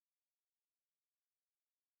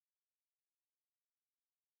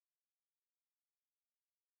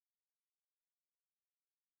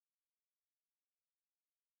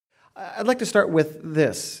I'd like to start with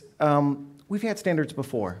this. We've had standards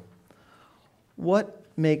before. What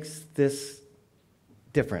makes this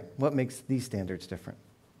different? What makes these standards different?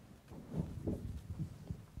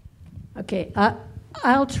 Okay,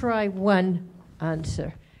 I'll try one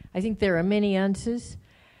answer. I think there are many answers.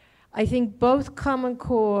 I think both Common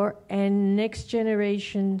Core and next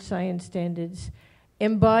generation science standards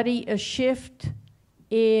embody a shift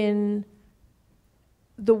in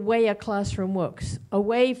the way a classroom works,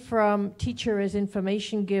 away from teacher as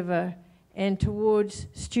information giver and towards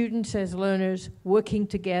students as learners working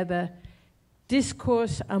together,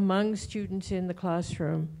 discourse among students in the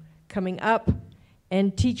classroom coming up,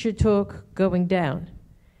 and teacher talk going down.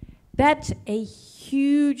 That's a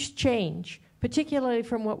huge change, particularly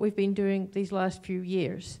from what we've been doing these last few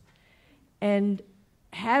years. And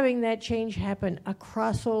having that change happen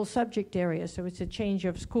across all subject areas, so it's a change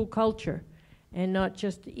of school culture and not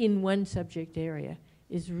just in one subject area,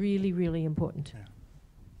 is really, really important.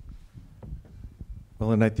 Yeah.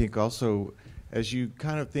 Well, and I think also, as you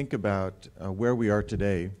kind of think about where we are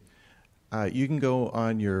today, you can go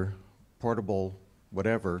on your portable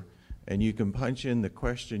whatever, and you can punch in the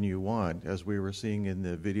question you want, as we were seeing in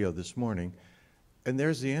the video this morning, and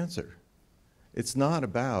there's the answer. It's not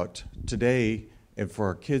about today and for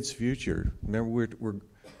our kids' future. Remember,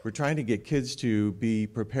 we're trying to get kids to be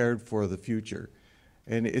prepared for the future.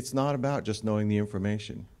 And it's not about just knowing the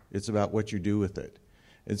information. It's about what you do with it.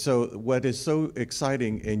 And so what is so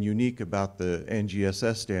exciting and unique about the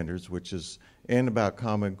NGSS standards, and about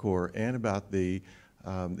Common Core, and about the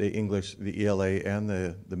English, the ELA, and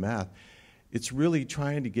the math, it's really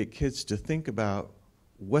trying to get kids to think about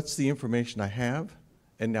what's the information I have,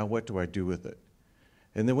 and now what do I do with it?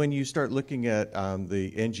 And then when you start looking at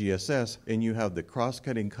the NGSS and you have the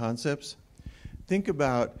cross-cutting concepts, think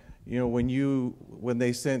about, when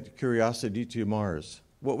they sent Curiosity to Mars,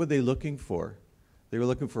 what were they looking for? They were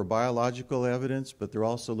looking for biological evidence, but they're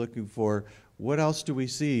also looking for what else do we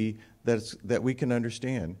see that we can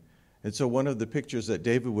understand. And so one of the pictures that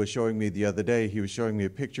David was showing me the other day, he was showing me a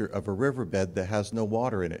picture of a riverbed that has no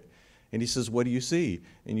water in it. And he says, what do you see?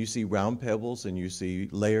 And you see round pebbles, and you see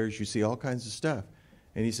layers, you see all kinds of stuff.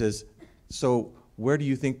 And he says, so where do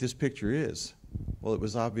you think this picture is? Well, it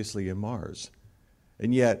was obviously in Mars.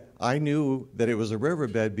 And yet, I knew that it was a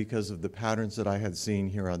riverbed because of the patterns that I had seen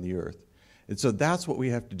here on the Earth. And so that's what we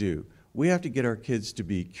have to do. We have to get our kids to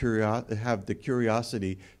be have the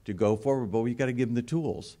curiosity to go forward, but we've got to give them the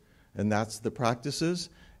tools. And that's the practices,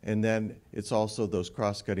 and then it's also those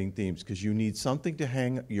cross-cutting themes, because you need something to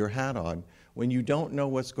hang your hat on. When you don't know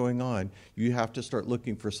what's going on, you have to start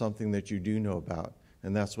looking for something that you do know about.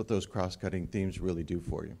 And that's what those cross-cutting themes really do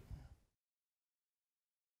for you.